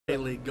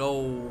daily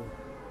goal.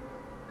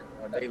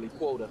 Our daily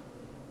quota.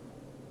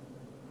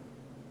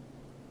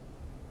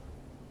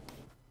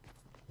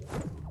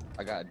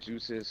 I got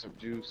juices, some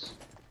juice.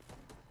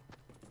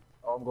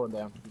 Oh, I'm going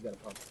down. You got a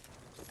pump.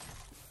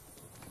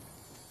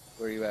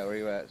 Where you at? Where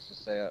you at?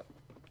 Just stay up.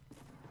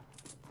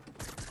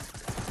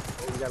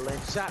 Oh, you gotta land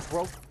your shots,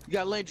 bro. You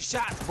gotta land your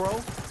shots, bro.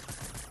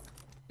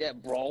 Yeah,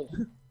 bro.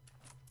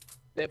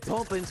 That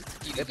pump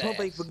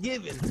ain't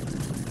forgiving.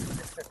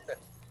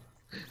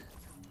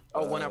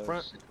 Oh, one out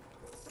front. Shit.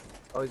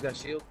 Oh, he's got a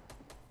shield.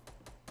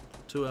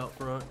 2 out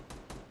front.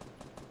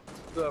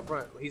 2 out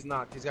front. He's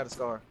knocked. He's got a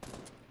scar.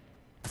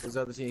 His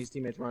other team, his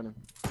teammates running.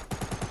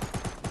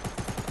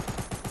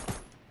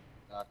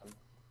 Knock him.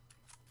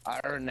 I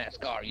earned that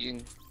scar,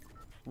 Ying.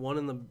 One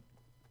in the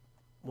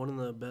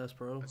best,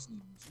 bro.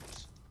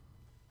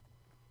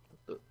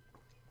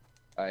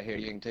 Alright, here,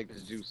 you can take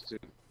this juice too.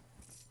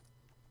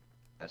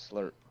 That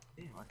slurp.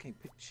 Damn, I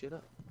can't pick shit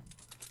up.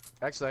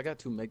 Actually, I got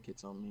 2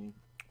 medkits on me.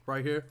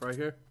 Right here, right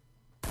here.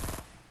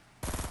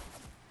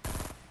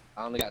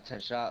 I only got 10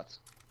 shots.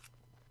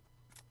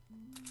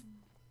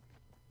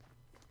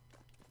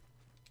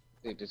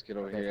 Dude, just get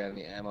over here. Have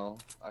any ammo?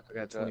 I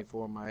got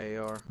 24 in my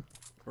AR.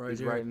 Right He's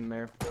here. right in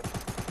there.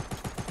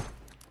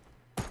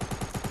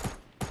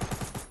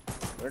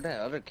 Where'd that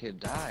other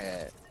kid die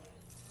at?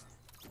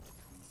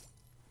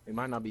 He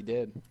might not be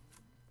dead.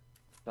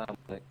 Sounds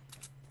like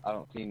I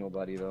don't see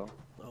nobody though.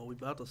 Oh, we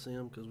about to see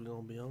him because we're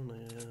gonna be on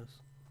their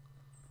ass.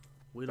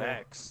 We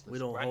Facts.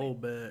 don't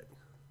hold back.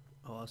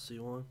 Oh, I see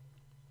one.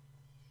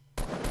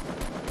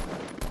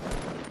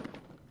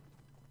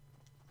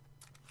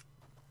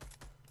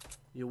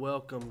 You're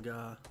welcome,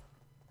 guy.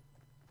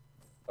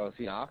 Oh, is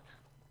he knocked?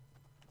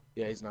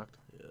 Yeah, he's knocked.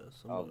 Yeah,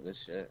 Oh, good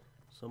shit.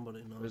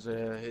 somebody knows.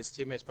 His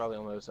teammate's probably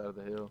on the other side of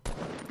the hill.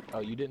 Oh,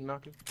 you didn't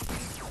knock him?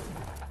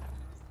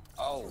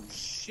 Oh,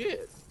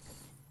 Shit.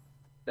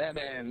 that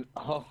man.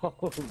 Oh,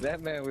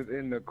 that man was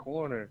in the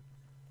corner.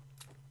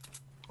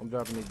 I'm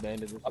dropping these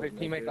bandages. Oh, his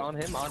teammates on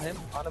him, on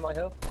my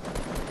hill.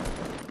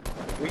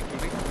 Weak.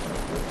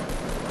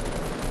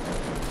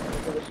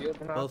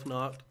 Both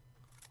knocked.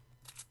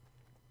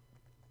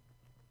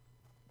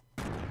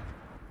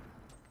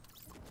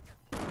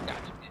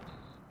 Gotcha.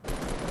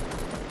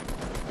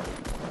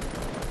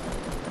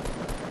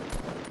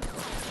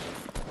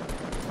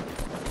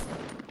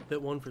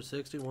 Hit one for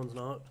 60, one's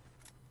knocked.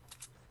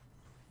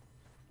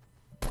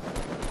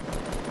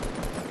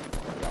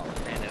 Y'all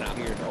standing out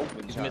here in the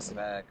open. He's shot missing.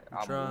 back.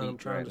 I'm trying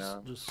right to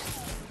now. just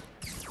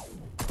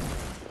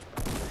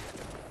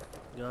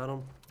got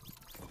him.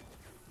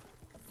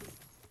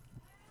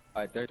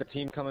 Alright, there's a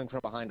team coming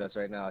from behind us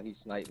right now. He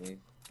sniped me.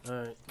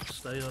 Alright,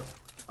 stay up.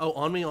 Oh,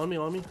 on me.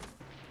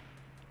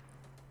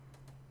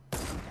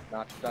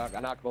 Knocked stock. I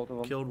knocked both of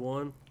them. Killed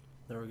one.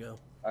 There we go.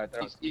 Alright,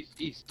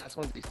 east. That's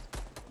one east.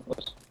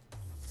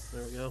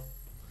 There we go.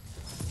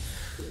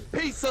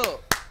 Peace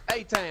up,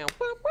 A-Town.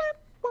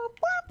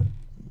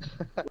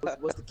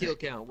 What's the kill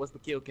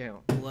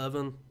count?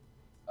 11.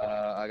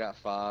 I got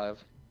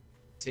 5.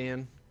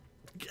 10.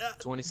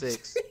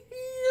 26.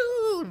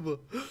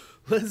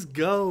 Let's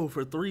go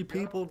for 3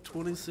 people.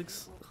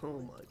 26. Oh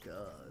my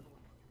god.